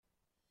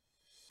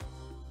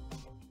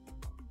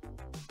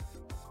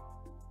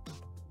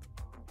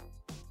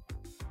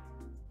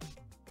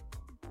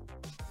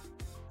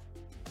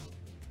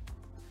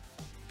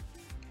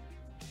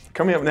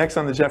Coming up next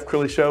on the Jeff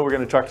Crilley Show, we're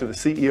going to talk to the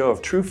CEO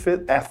of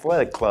TruFit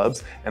Athletic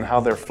Clubs and how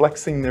they're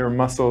flexing their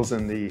muscles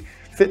in the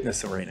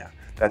fitness arena.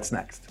 That's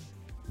next.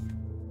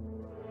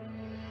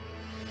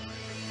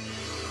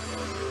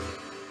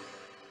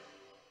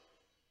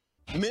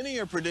 Many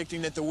are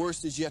predicting that the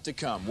worst is yet to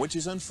come, which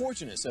is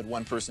unfortunate, said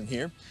one person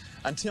here.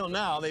 Until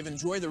now, they've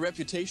enjoyed the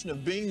reputation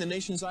of being the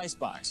nation's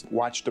icebox.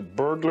 Watched a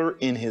burglar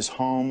in his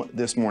home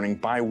this morning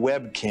by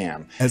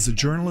webcam. As a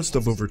journalist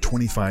of over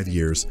 25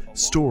 years,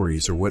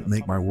 stories are what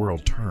make my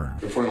world turn.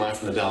 Reporting live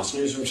from the Dallas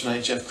newsroom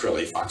tonight, Jeff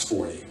Crilley, Fox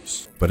 4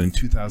 News. But in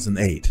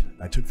 2008,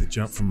 I took the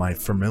jump from my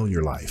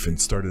familiar life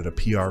and started a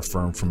PR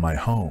firm from my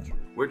home.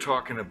 We're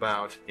talking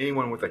about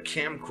anyone with a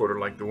camcorder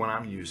like the one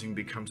I'm using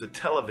becomes a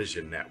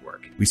television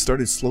network. We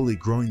started slowly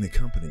growing the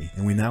company,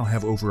 and we now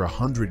have over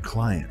 100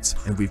 clients,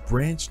 and we've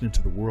branched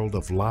into the world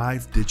of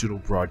live digital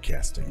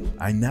broadcasting.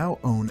 I now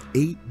own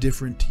 8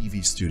 different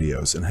TV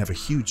studios and have a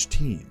huge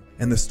team.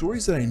 And the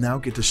stories that I now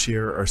get to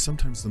share are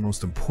sometimes the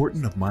most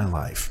important of my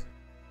life.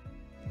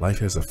 Life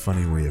has a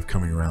funny way of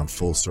coming around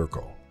full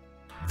circle.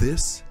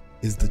 This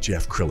is the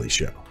Jeff Crilley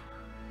Show.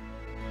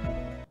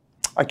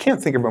 I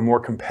can't think of a more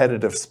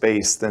competitive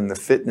space than the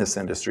fitness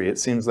industry. It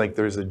seems like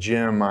there's a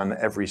gym on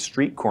every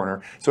street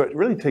corner. So it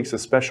really takes a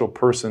special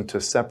person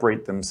to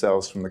separate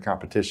themselves from the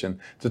competition.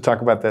 To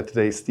talk about that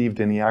today, Steve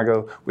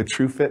Diniaco with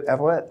TruFit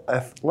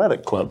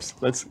Athletic Clubs.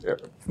 That's a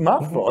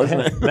mouthful,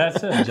 isn't it?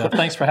 That's it, Jeff.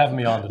 Thanks for having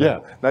me on today.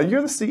 Yeah. Now,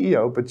 you're the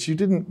CEO, but you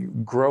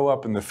didn't grow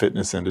up in the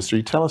fitness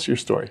industry. Tell us your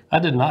story. I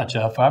did not,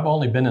 Jeff. I've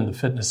only been in the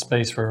fitness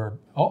space for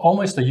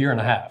almost a year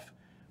and a half.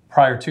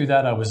 Prior to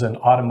that, I was in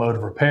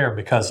automotive repair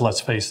because, let's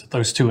face it,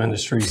 those two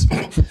industries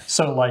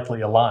so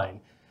likely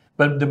align.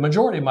 But the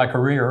majority of my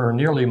career, or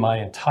nearly my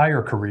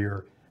entire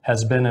career,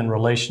 has been in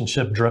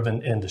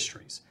relationship-driven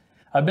industries.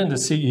 I've been the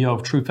CEO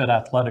of TruFit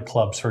Athletic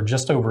Clubs for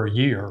just over a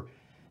year.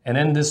 And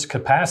in this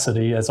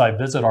capacity, as I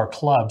visit our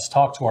clubs,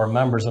 talk to our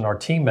members and our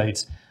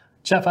teammates,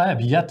 Jeff, I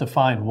have yet to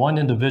find one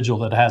individual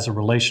that has a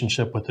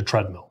relationship with the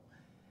treadmill.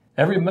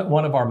 Every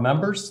one of our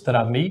members that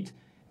I meet,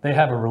 they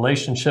have a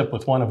relationship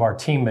with one of our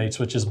teammates,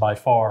 which is by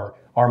far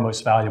our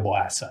most valuable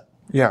asset.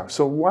 Yeah,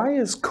 so why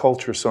is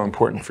culture so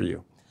important for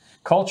you?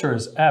 Culture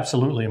is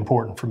absolutely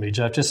important for me,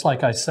 Jeff. Just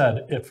like I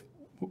said,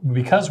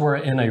 because we're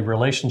in a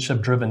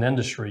relationship-driven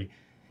industry,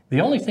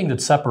 the only thing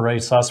that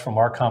separates us from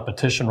our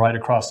competition right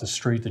across the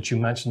street that you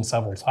mentioned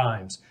several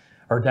times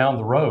or down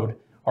the road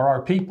are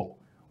our people.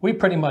 We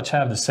pretty much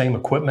have the same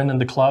equipment in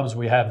the clubs.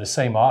 We have the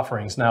same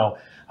offerings. Now,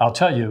 I'll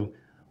tell you,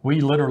 we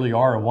literally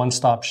are a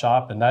one-stop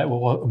shop, and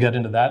we'll get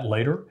into that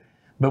later.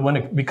 But when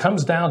it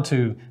comes down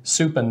to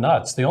soup and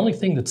nuts, the only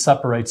thing that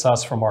separates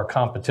us from our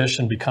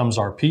competition becomes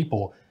our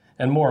people.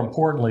 And more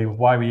importantly,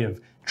 why we have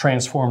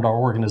transformed our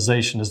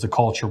organization is the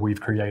culture we've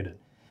created.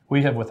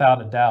 We have,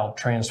 without a doubt,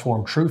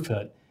 transformed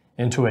TruFit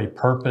into a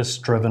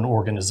purpose-driven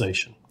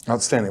organization.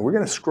 Outstanding. We're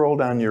going to scroll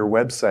down your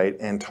website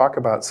and talk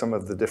about some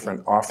of the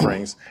different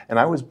offerings. And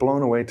I was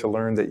blown away to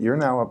learn that you're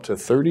now up to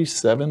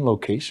 37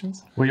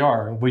 locations. We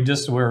are.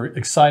 We're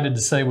excited to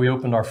say we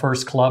opened our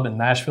first club in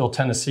Nashville,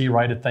 Tennessee,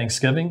 right at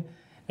Thanksgiving.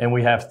 And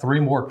we have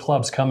 3 more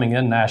clubs coming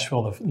in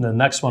Nashville. The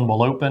next one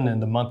will open in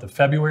the month of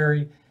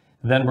February.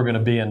 Then we're going to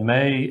be in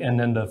May. And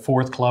then the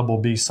 4th club will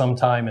be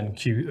sometime in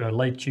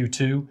late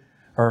Q2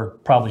 or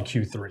probably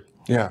Q3.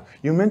 Yeah.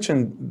 You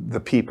mentioned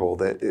the people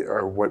that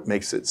are what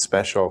makes it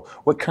special.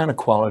 What kind of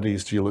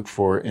qualities do you look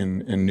for in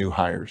new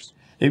hires?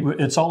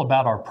 It's all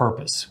about our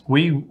purpose.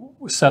 We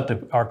set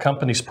our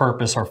company's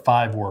purpose are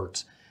 5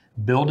 words: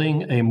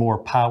 building a more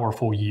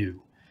powerful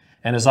you.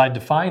 And as I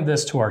define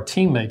this to our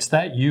teammates,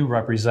 that you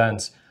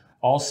represents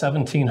all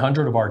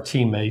 1,700 of our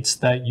teammates.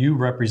 That you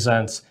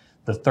represents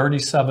the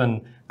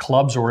 37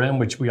 clubs we're in,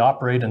 which we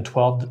operate in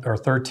 12 or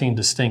 13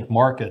 distinct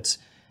markets.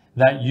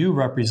 That you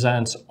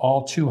represents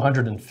all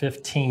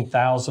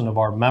 215,000 of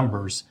our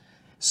members.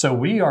 So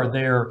we are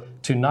there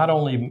to not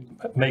only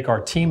make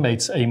our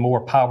teammates a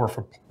more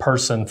powerful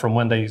person from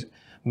when they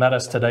met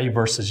us today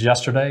versus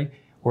yesterday,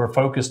 we're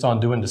focused on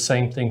doing the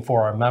same thing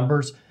for our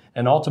members.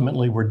 And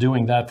ultimately, we're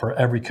doing that for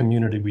every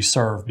community we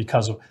serve,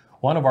 because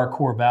one of our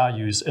core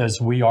values is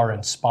we are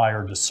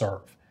inspired to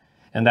serve.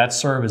 And that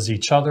serve is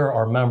each other,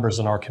 our members,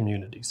 and our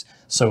communities.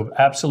 So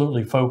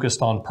absolutely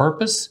focused on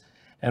purpose.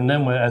 And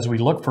then as we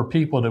look for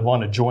people that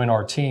want to join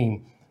our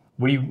team,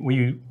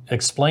 we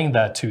explain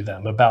that to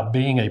them about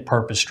being a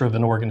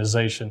purpose-driven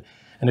organization.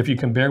 And if you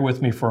can bear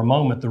with me for a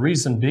moment, the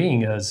reason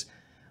being is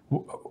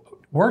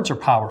words are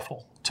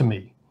powerful to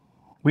me.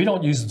 We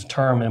don't use the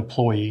term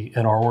employee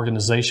in our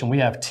organization. We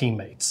have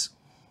teammates.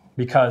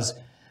 Because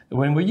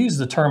when we use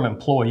the term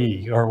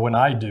employee, or when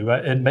I do,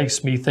 it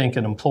makes me think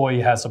an employee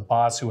has a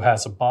boss who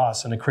has a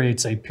boss, and it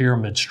creates a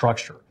pyramid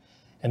structure.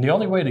 And the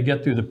only way to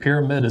get through the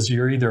pyramid is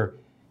you're either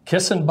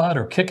kissing butt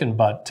or kicking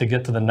butt to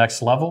get to the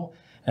next level.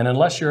 And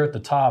unless you're at the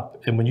top,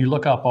 and when you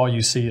look up, all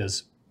you see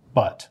is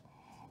butt.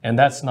 And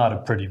that's not a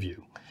pretty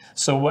view.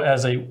 So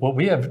what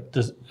we have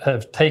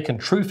taken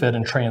TruFit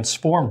and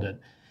transformed it,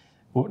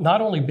 not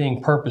only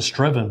being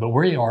purpose-driven, but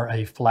we are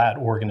a flat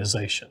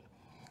organization.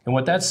 And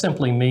what that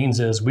simply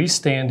means is we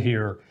stand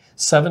here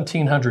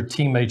 1,700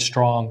 teammates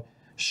strong,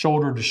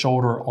 shoulder to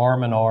shoulder,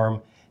 arm in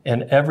arm,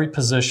 and every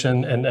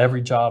position and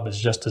every job is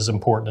just as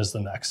important as the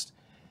next.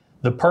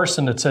 The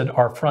person that's at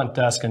our front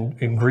desk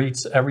and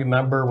greets every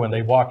member when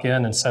they walk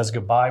in and says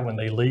goodbye when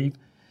they leave,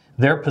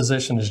 their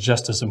position is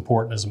just as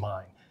important as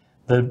mine.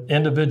 The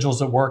individuals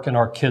that work in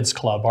our kids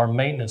club, our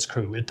maintenance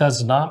crew, it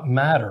does not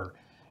matter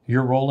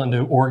your role in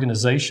the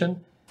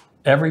organization.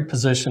 Every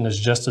position is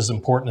just as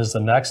important as the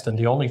next, and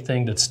the only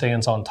thing that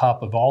stands on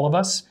top of all of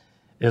us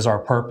is our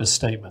purpose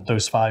statement,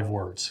 those 5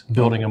 words,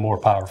 building a more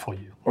powerful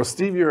you. Well,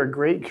 Steve, you're a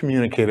great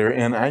communicator,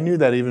 and I knew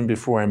that even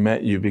before I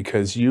met you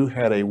because you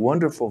had a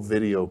wonderful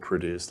video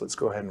produced. Let's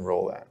go ahead and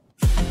roll that.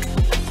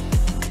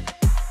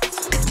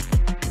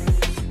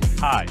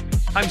 Hi,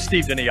 I'm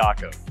Steve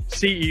Diniaco,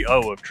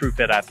 CEO of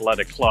TruFit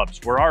Athletic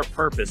Clubs, where our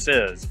purpose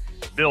is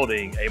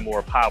building a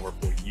more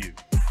powerful you.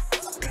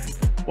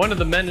 One of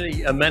the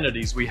many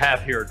amenities we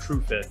have here at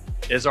TruFit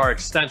is our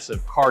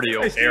extensive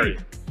cardio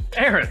area.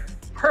 Aaron,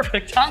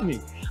 perfect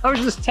timing. I was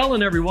just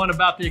telling everyone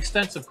about the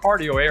extensive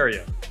cardio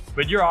area,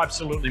 but you're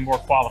absolutely more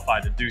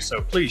qualified to do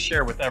so. Please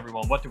share with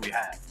everyone, what do we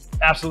have?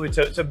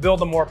 Absolutely, to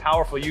build a more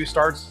powerful you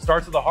starts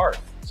at the heart.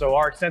 So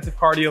our extensive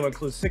cardio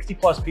includes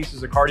 60+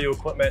 pieces of cardio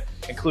equipment,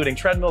 including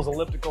treadmills,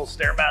 ellipticals,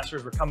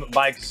 Stairmasters, recumbent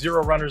bikes,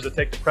 0 runners to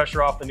take the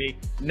pressure off the knee.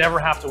 Never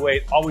have to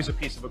wait, always a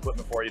piece of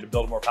equipment for you to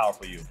build a more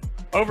powerful you.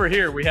 Over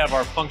here, we have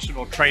our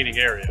functional training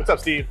area. What's up,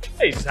 Steve?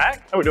 Hey,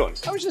 Zach. How we doing?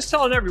 I was just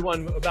telling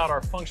everyone about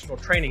our functional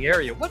training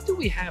area. What do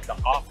we have to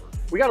offer?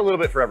 We got a little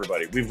bit for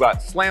everybody. We've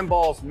got slam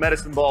balls,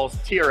 medicine balls,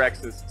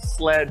 TRXs,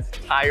 sleds,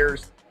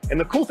 tires. And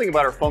the cool thing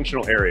about our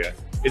functional area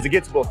is it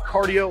gets both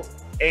cardio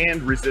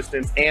and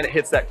resistance, and it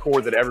hits that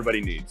core that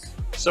everybody needs.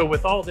 So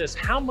with all this,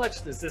 how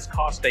much does this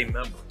cost a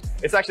member?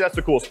 That's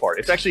the coolest part.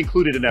 It's actually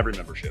included in every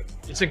membership.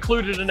 It's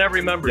included in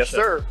every membership? Yes,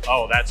 sir.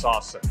 Oh, that's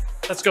awesome.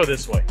 Let's go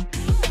this way.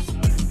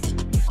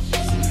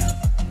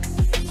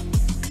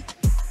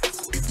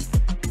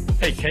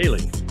 Hey,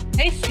 Kaylee.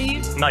 Hey,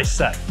 Steve. Nice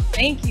set.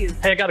 Thank you.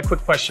 Hey, I got a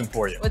quick question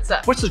for you. What's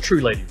up? What's the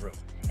True Lady room?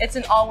 It's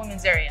an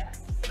all-women's area.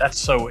 That's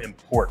so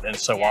important and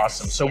so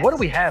awesome. So what do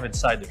we have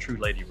inside the True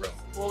Lady room?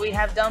 Well, we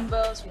have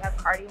dumbbells, we have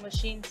cardio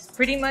machines,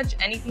 pretty much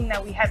anything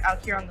that we have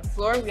out here on the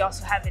floor, we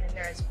also have it in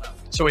there as well.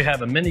 So we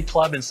have a mini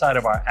club inside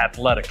of our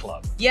athletic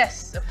club.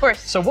 Yes, of course.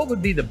 So what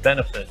would be the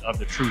benefit of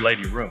the True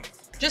Lady room?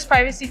 Just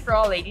privacy for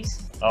all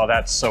ladies. Oh,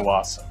 that's so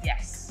awesome.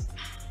 Yes.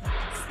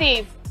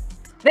 Steve,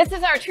 this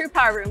is our True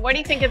Power room. What do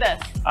you think of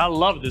this? I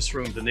love this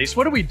room, Denise.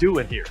 What are we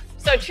doing here?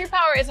 So True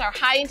Power is our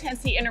high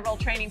intensity interval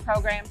training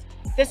program.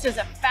 This is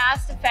a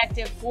fast,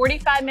 effective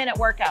 45-minute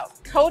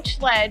workout, coach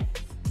led.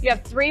 You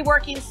have 3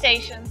 working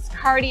stations,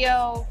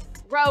 cardio,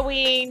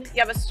 rowing, you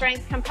have a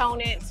strength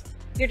component.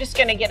 You're just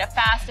gonna get a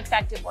fast,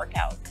 effective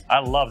workout. I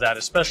love that,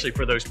 especially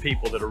for those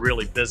people that are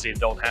really busy and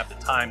don't have the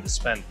time to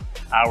spend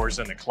hours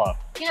in a club.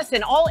 Yes,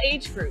 in all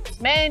age groups,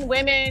 men,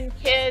 women,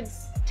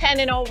 kids, 10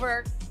 and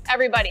over,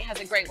 everybody has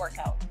a great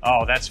workout.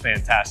 Oh, that's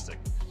fantastic.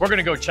 We're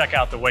gonna go check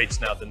out the weights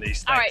now,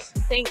 Denise. Thanks. All right,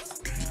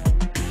 thanks.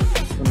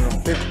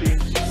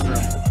 150,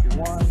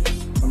 151,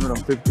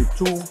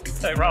 152.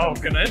 Hey, Raul,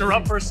 can I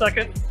interrupt for a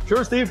second?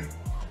 Sure, Steve.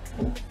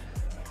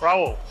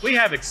 Raul, we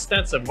have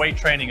extensive weight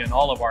training in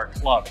all of our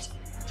clubs.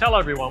 Tell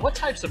everyone, what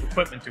types of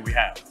equipment do we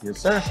have? Yes,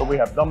 sir. So we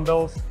have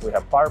dumbbells, we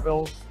have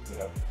barbells, we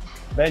have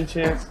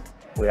benches,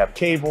 we have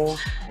cables,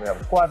 we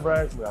have squat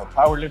racks, we have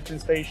powerlifting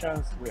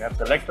stations, we have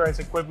selectorized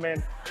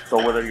equipment. So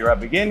whether you're a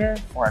beginner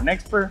or an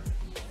expert,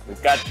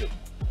 we've got you.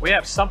 We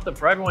have something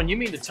for everyone. You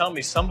mean to tell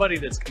me somebody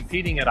that's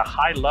competing at a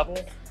high level,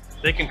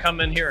 they can come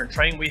in here and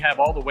train, we have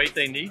all the weight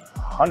they need?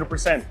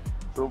 100%.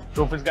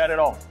 TruFit's got it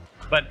all.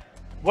 But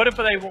what if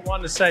they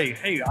want to say,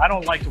 hey, I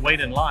don't like to wait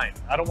in line.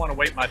 I don't want to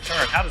wait my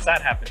turn. How does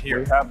that happen here?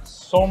 We have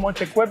so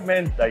much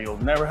equipment that you'll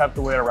never have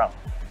to wait around.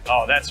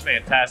 Oh, that's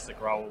fantastic,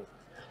 Raul.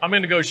 I'm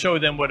going to go show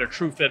them what a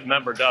TruFit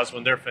member does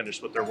when they're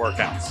finished with their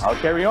workouts. I'll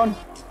carry on.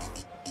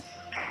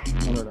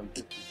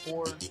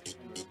 154.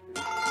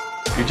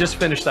 You just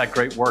finished that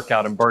great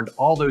workout and burned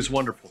all those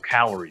wonderful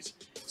calories.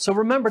 So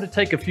remember to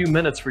take a few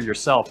minutes for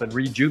yourself and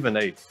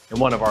rejuvenate in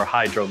one of our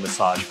hydro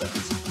massage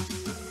beds.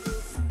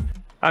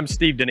 I'm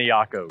Steve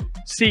Diniaco,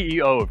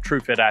 CEO of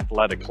TruFit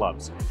Athletic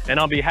Clubs. And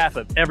on behalf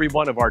of every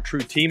one of our True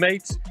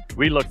teammates,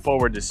 we look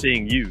forward to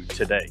seeing you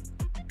today.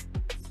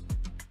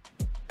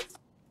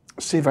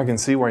 Steve, I can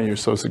see why you're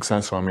so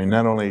successful. I mean,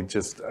 not only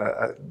just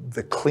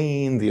the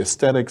clean, the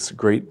aesthetics,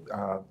 great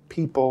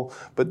people,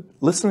 but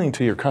listening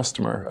to your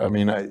customer. I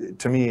mean,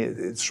 to me,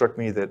 it struck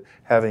me that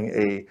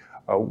having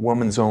a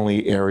woman's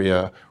only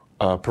area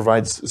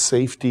provides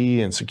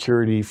safety and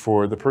security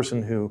for the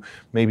person who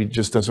maybe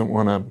just doesn't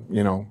want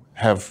to,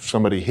 have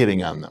somebody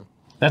hitting on them.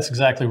 That's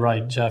exactly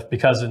right, Jeff,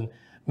 because in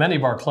many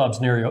of our clubs,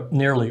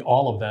 nearly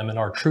all of them, in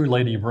our True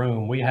Lady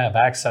room, we have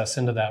access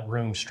into that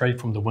room straight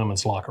from the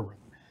women's locker room.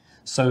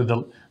 So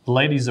the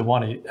ladies that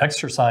want to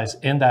exercise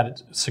in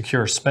that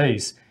secure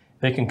space,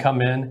 they can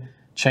come in,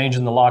 change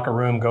in the locker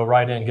room, go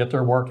right in, get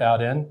their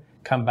workout in,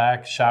 come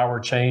back, shower,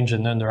 change,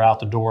 and then they're out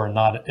the door and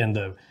not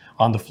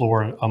on the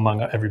floor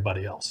among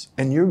everybody else.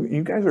 And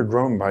you guys are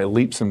growing by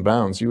leaps and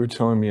bounds. You were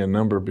telling me a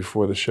number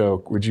before the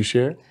show. Would you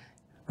share?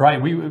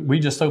 Right, we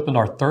just opened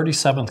our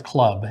 37th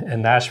club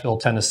in Nashville,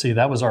 Tennessee.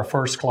 That was our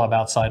first club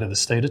outside of the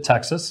state of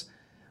Texas.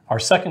 Our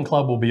second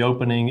club will be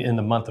opening in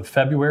the month of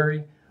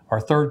February. Our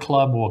third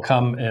club will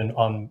come in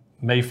on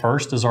May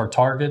 1st is our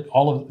target.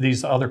 All of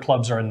these other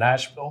clubs are in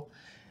Nashville.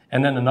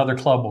 And then another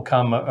club will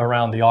come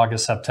around the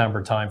August,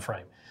 September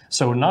timeframe.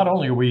 So not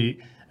only are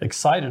we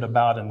excited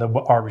about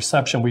our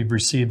reception we've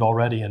received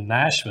already in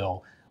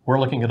Nashville, we're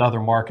looking at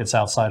other markets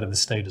outside of the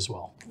state as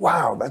well.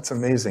 Wow, that's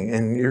amazing.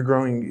 And you're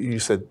growing, you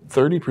said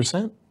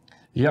 30%?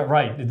 Yeah,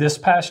 right. This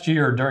past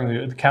year,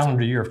 during the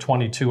calendar year of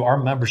 22,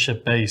 our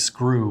membership base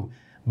grew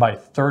by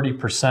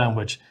 30%,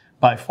 which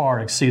by far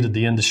exceeded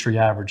the industry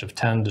average of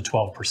 10 to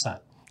 12%.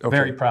 Okay.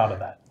 Very proud of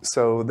that.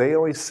 So they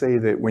always say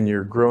that when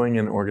you're growing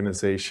an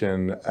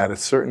organization, at a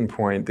certain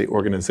point, the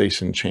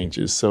organization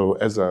changes. So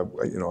as a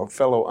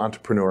fellow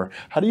entrepreneur,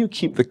 how do you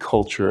keep the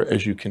culture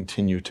as you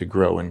continue to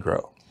grow and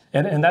grow?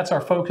 And that's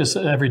our focus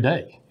every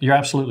day. You're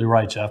absolutely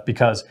right, Jeff,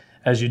 because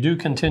as you do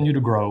continue to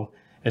grow,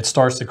 it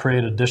starts to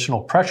create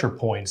additional pressure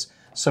points.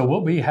 So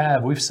what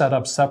we've set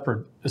up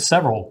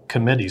several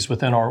committees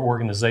within our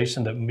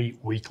organization that meet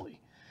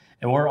weekly.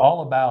 And we're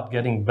all about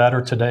getting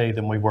better today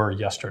than we were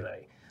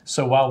yesterday.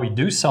 So while we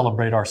do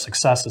celebrate our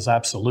successes,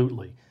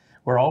 absolutely,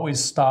 we're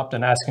always stopped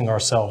and asking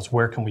ourselves,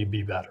 where can we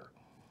be better?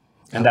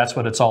 And that's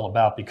what it's all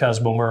about,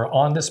 because when we're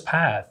on this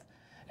path,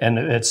 and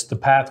it's the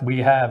path we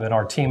have and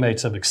our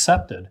teammates have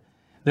accepted,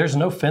 there's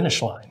no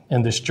finish line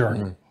in this journey.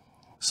 Mm-hmm.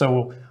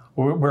 So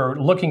we're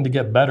looking to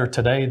get better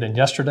today than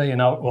yesterday,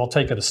 and we'll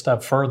take it a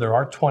step further.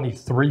 Our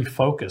 23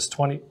 focus,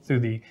 through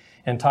the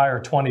entire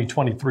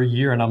 2023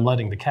 year, and I'm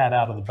letting the cat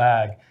out of the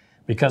bag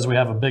because we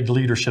have a big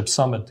leadership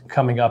summit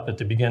coming up at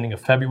the beginning of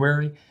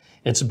February.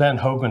 It's Ben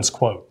Hogan's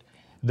quote,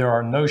 "There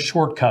are no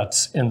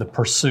shortcuts in the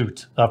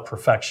pursuit of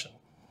perfection."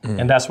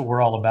 And that's what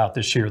we're all about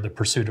this year, the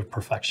pursuit of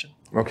perfection.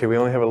 Okay, we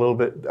only have a little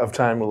bit of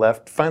time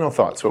left. Final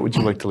thoughts. What would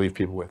you like to leave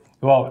people with?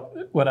 Well,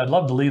 what I'd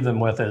love to leave them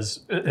with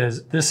is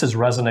this has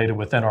resonated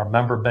within our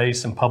member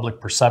base and public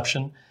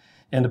perception.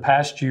 In the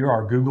past year,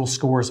 our Google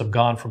scores have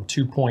gone from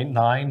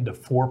 2.9 to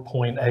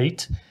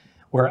 4.8.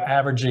 We're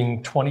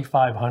averaging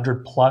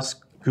 2,500 plus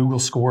Google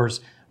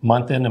scores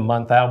month in and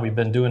month out. We've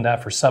been doing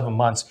that for 7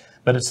 months,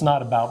 but it's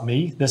not about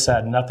me. This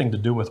had nothing to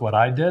do with what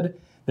I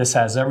did. This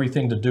has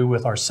everything to do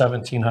with our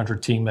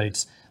 1,700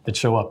 teammates that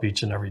show up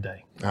each and every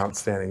day.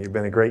 Outstanding. You've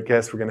been a great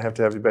guest. We're going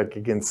to have you back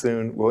again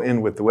soon. We'll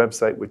end with the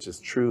website, which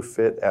is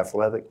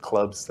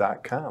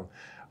TruFitAthleticClubs.com.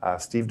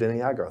 Steve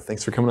Diniaco,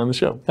 thanks for coming on the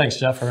show. Thanks,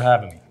 Jeff, for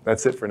having me.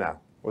 That's it for now.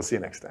 We'll see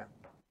you next time.